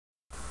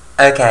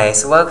Okay,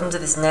 so welcome to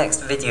this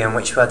next video in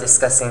which we are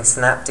discussing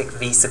synaptic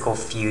vesicle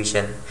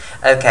fusion.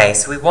 Okay,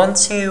 so we want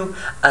to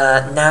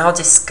now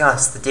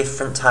discuss the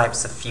different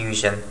types of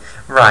fusion.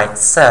 Right,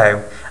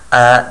 so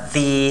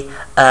the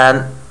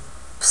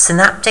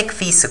synaptic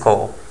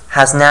vesicle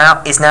is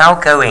now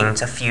going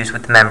to fuse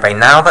with the membrane.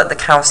 Now that the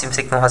calcium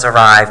signal has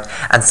arrived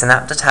and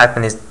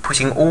synaptotagmin is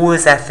putting all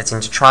his effort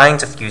into trying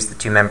to fuse the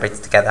two membranes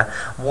together,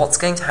 what's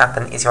going to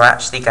happen is you're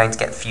actually going to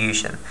get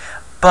fusion.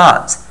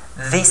 But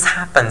this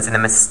happens in a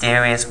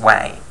mysterious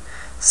way.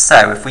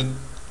 So if we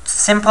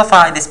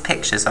simplify this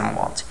picture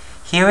somewhat,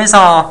 here is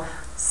our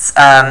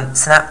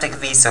synaptic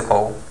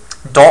vesicle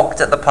docked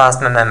at the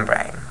plasma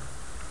membrane.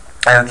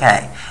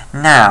 Okay,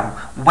 now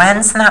when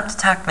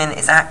synaptotagmin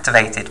is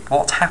activated,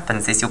 what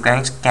happens is you're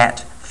going to get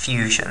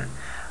fusion.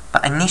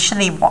 But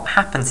initially what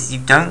happens is you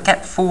don't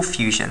get full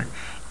fusion.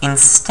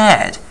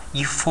 Instead,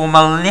 you form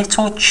a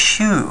little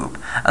tube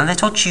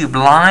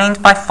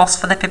lined by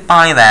phospholipid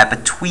bilayer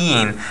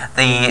between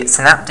the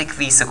synaptic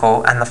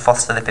vesicle and the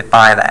phospholipid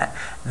bilayer.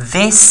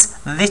 This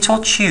little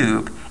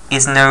tube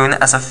is known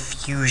as a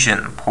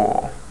fusion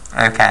pore.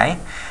 Okay?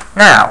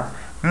 Now,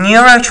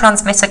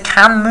 neurotransmitter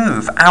can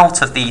move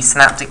out of the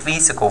synaptic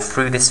vesicle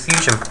through this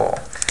fusion pore.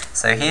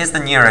 So here's the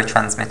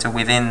neurotransmitter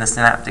within the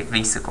synaptic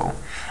vesicle.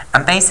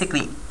 And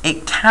basically,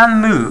 it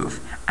can move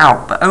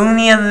out, but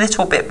only a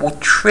little bit will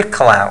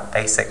trickle out,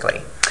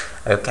 basically.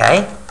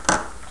 Okay?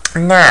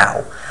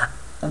 Now,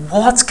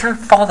 what can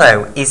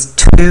follow is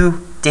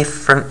two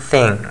different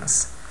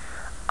things.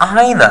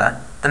 Either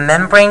the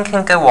membrane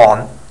can go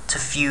on to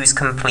fuse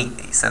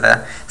completely, so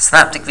the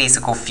synaptic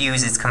vesicle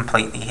fuses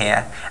completely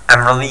here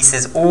and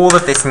releases all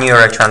of this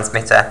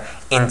neurotransmitter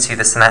into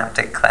the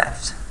synaptic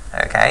cleft.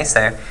 Okay,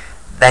 so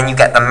then you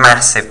get the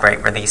massive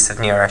great release of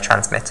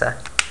neurotransmitter.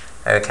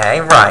 Okay,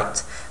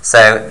 right.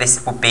 So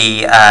this will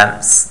be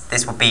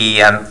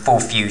full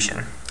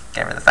fusion.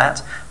 Get rid of that.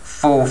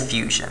 Full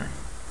fusion.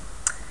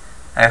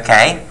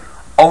 Okay.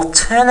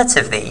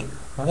 Alternatively,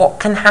 what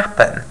can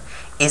happen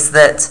is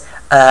that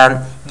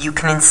you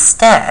can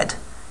instead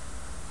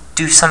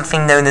do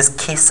something known as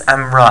kiss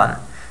and run.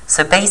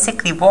 So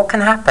basically, what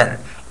can happen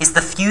is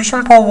the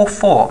fusion pore will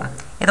form.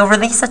 It'll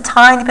release a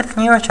tiny bit of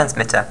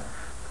neurotransmitter,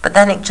 but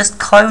then it just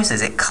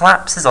closes. It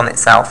collapses on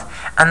itself,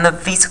 and the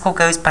vesicle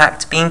goes back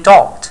to being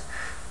docked.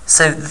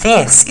 So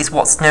this is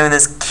what's known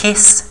as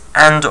kiss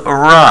and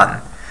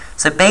run.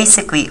 So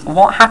basically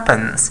what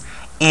happens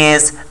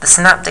is the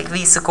synaptic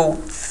vesicle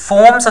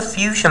forms a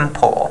fusion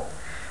pore,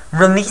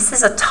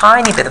 releases a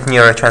tiny bit of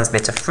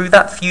neurotransmitter through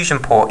that fusion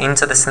pore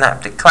into the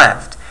synaptic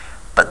cleft,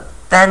 but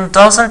then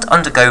doesn't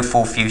undergo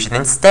full fusion.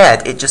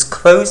 Instead, it just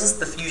closes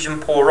the fusion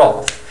pore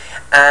off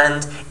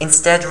and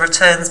instead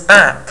returns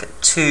back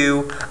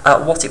to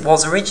what it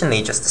was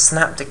originally, just a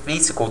synaptic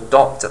vesicle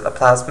docked at the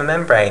plasma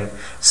membrane.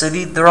 So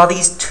there are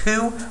these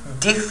two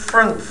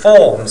different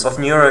forms of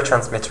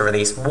neurotransmitter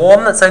release.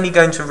 One that's only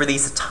going to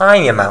release a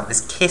tiny amount,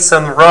 this kiss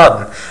and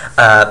run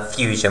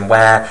fusion,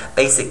 where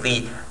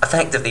basically,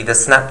 effectively, the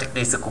synaptic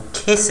vesicle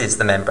kisses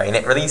the membrane.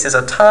 It releases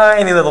a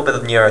tiny little bit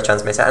of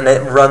neurotransmitter and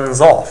then it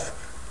runs off.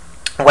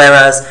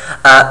 Whereas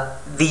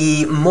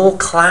the more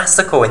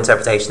classical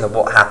interpretation of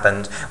what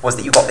happened was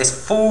that you got this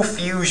full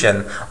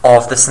fusion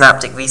of the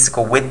synaptic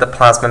vesicle with the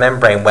plasma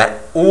membrane, where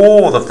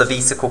all of the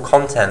vesicle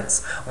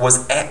contents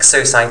was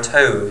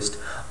exocytosed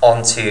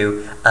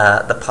onto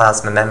the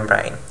plasma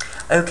membrane.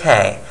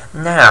 Okay,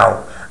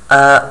 now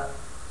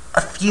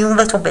a few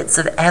little bits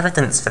of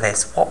evidence for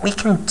this. What we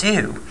can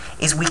do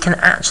is we can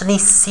actually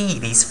see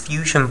these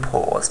fusion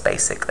pores,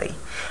 basically.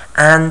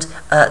 And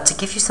to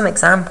give you some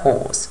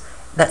examples,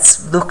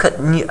 let's look at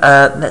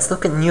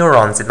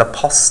neurons in the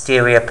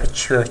posterior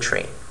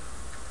pituitary.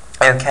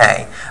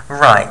 Okay,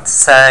 right,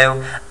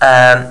 so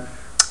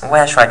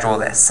where should I draw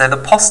this? So the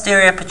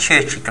posterior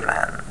pituitary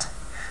gland.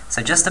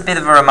 So just a bit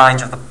of a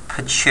reminder of the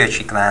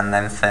pituitary gland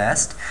then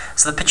first.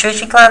 So the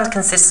pituitary gland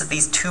consists of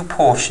these two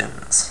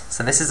portions.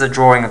 So this is a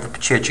drawing of the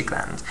pituitary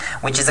gland,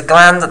 which is a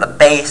gland at the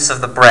base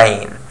of the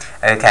brain.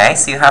 Okay,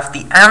 so you have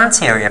the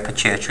anterior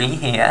pituitary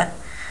here,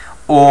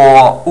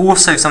 or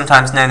also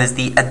sometimes known as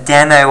the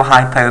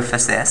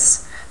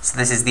adenohypophysis. So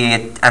this is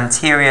the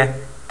anterior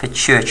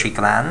pituitary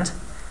gland.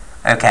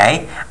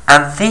 Okay,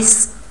 and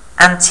this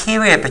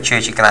anterior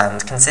pituitary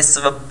gland consists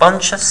of a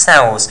bunch of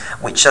cells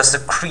which are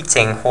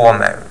secreting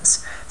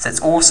hormones. So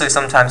it's also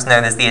sometimes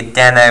known as the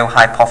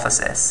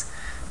adenohypophysis.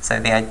 So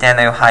the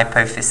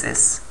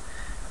adenohypophysis.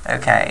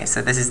 Okay,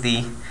 so this is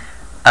the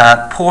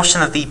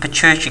portion of the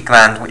pituitary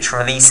gland which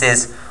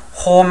releases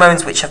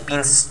hormones which have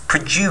been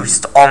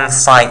produced on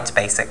site,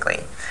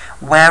 basically.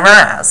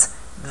 Whereas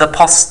the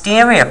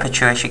posterior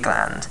pituitary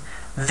gland,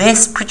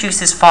 this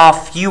produces far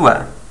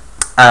fewer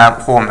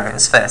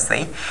hormones,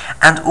 firstly,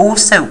 and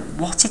also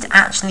what it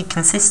actually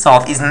consists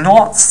of is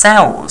not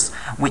cells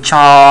which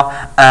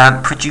are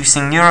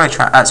producing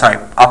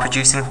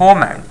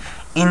hormone.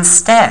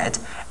 Instead,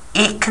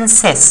 it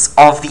consists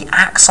of the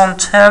axon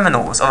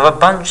terminals of a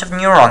bunch of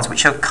neurons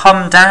which have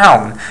come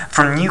down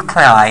from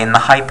nuclei in the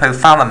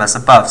hypothalamus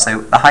above. So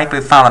the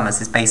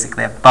hypothalamus is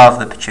basically above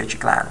the pituitary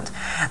gland.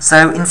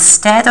 So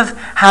instead of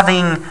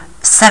having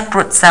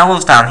separate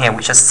cells down here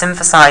which are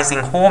synthesizing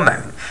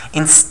hormone,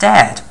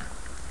 instead,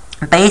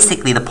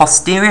 basically the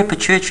posterior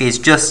pituitary is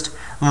just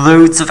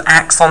loads of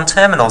axon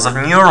terminals of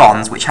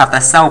neurons which have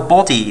their cell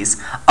bodies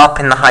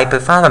up in the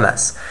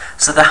hypothalamus.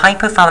 So the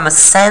hypothalamus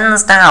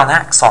sends down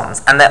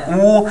axons, and they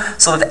all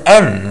sort of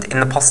end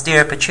in the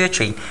posterior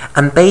pituitary,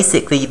 and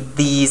basically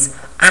these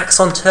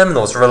axon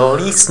terminals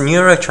release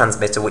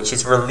neurotransmitter which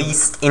is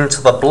released into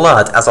the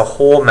blood as a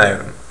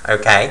hormone,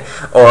 okay,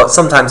 or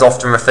sometimes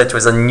often referred to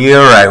as a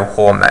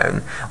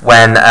neurohormone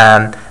when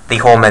the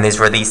hormone is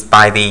released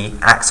by the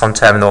axon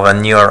terminal of a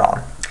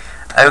neuron.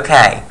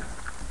 Okay.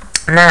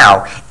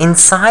 Now,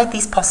 inside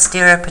these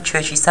posterior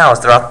pituitary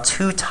cells, there are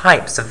two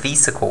types of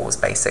vesicles,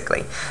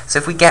 basically. So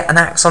if we get an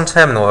axon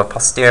terminal of a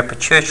posterior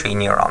pituitary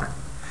neuron,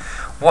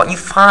 what you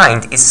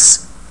find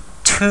is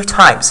two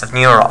types of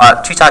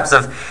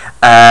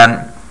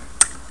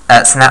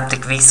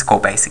synaptic vesicle,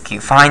 basically.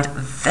 You find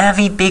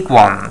very big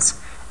ones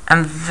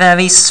and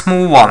very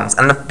small ones.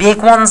 And the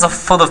big ones are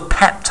full of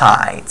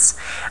peptides,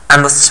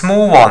 and the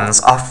small ones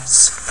are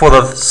full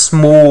of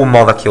small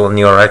molecule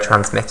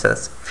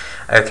neurotransmitters.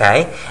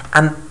 Okay,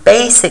 and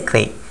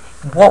basically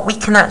what we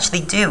can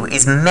actually do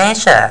is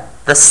measure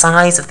the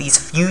size of these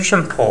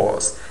fusion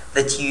pores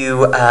that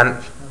you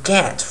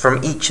get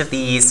from each of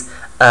these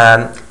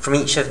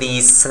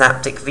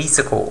synaptic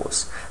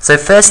vesicles. So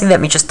firstly,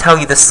 let me just tell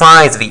you the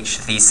size of each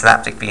of these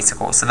synaptic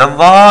vesicles. So the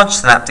large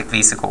synaptic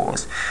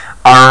vesicles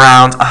are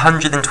around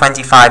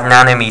 125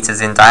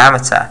 nanometers in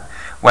diameter,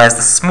 whereas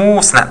the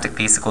small synaptic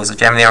vesicles are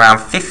generally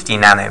around 50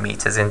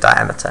 nanometers in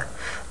diameter.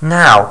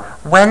 Now,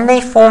 when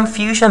they form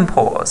fusion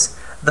pores,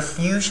 the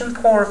fusion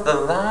pore of the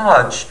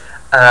large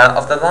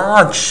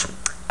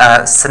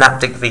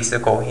synaptic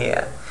vesicle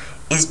here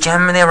is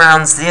generally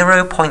around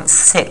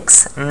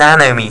 0.6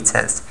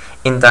 nanometers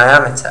in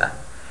diameter,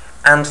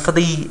 and for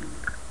the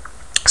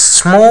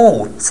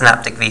small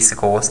synaptic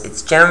vesicles,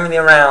 it's generally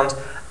around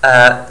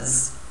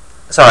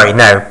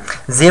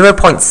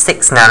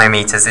 0.6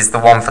 nanometers is the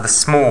one for the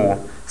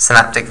small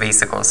synaptic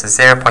vesicles, so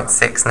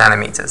 0.6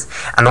 nanometers,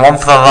 and the one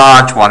for the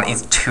large one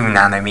is 2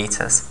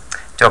 nanometers.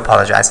 Do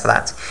apologize for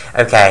that.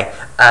 Okay,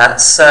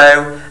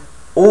 so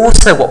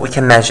also what we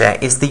can measure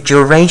is the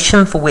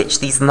duration for which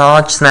these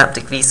large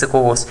synaptic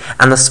vesicles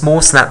and the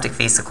small synaptic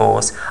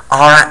vesicles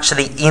are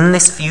actually in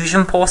this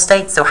fusion pore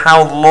state, so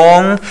how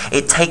long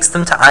it takes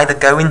them to either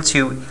go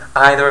into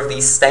either of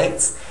these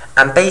states.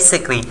 And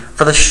basically,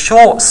 for the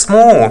small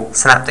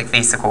synaptic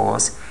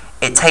vesicles,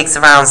 it takes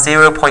around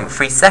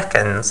 0.3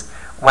 seconds,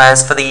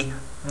 whereas for the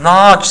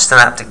large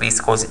synaptic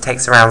vesicles, it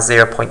takes around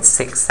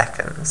 0.6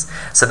 seconds.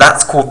 So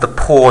that's called the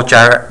pore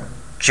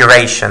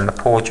duration,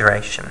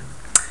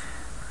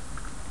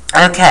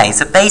 Okay,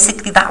 so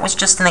basically that was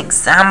just an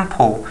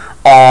example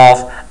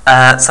of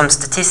some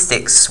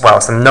statistics,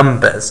 well, some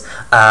numbers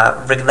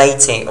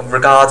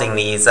regarding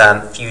these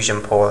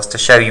fusion pores to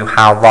show you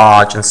how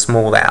large and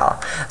small they are.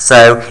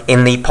 So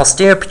in the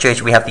posterior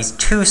pituitary, we have these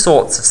two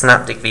sorts of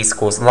synaptic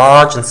vesicles,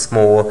 large and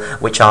small,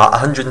 which are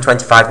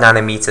 125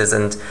 nanometers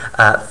and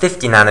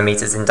 50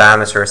 nanometers in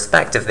diameter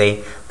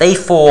respectively. They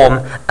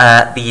form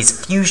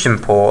these fusion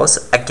pores,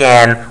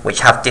 again,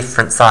 which have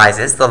different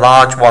sizes. The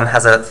large one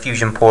has a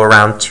fusion pore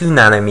around 2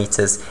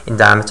 nanometers in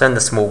diameter, and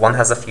the small one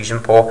has a fusion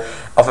pore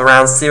of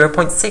around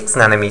 0.6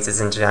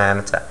 nanometers in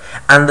diameter.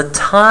 And the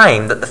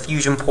time that the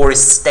fusion pore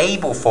is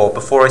stable for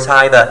before it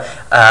either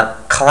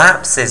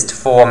collapses to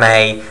form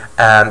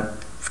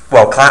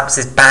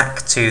collapses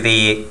back to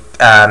the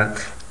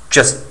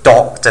just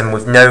docked and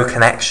with no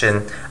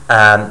connection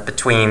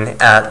between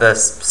the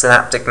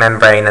synaptic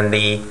membrane and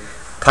the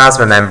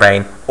plasma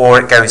membrane, or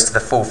it goes to the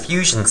full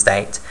fusion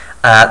state,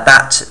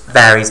 that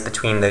varies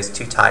between those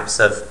two types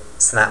of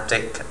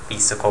synaptic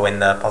vesicle in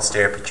the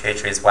posterior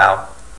pituitary as well.